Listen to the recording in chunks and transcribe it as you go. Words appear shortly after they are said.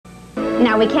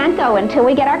Now, we can't go until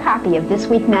we get our copy of This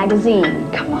Week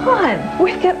magazine. Come on,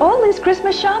 we've got all this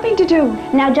Christmas shopping to do.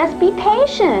 Now, just be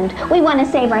patient. We want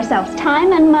to save ourselves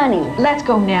time and money. Let's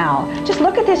go now. Just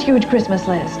look at this huge Christmas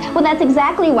list. Well, that's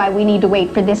exactly why we need to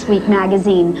wait for This Week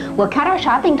magazine. We'll cut our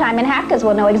shopping time in half because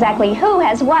we'll know exactly who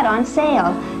has what on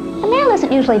sale. The mail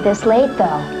isn't usually this late,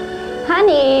 though.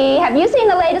 Honey, have you seen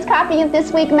the latest copy of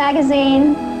This Week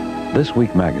magazine? This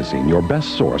Week magazine, your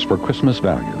best source for Christmas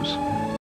values.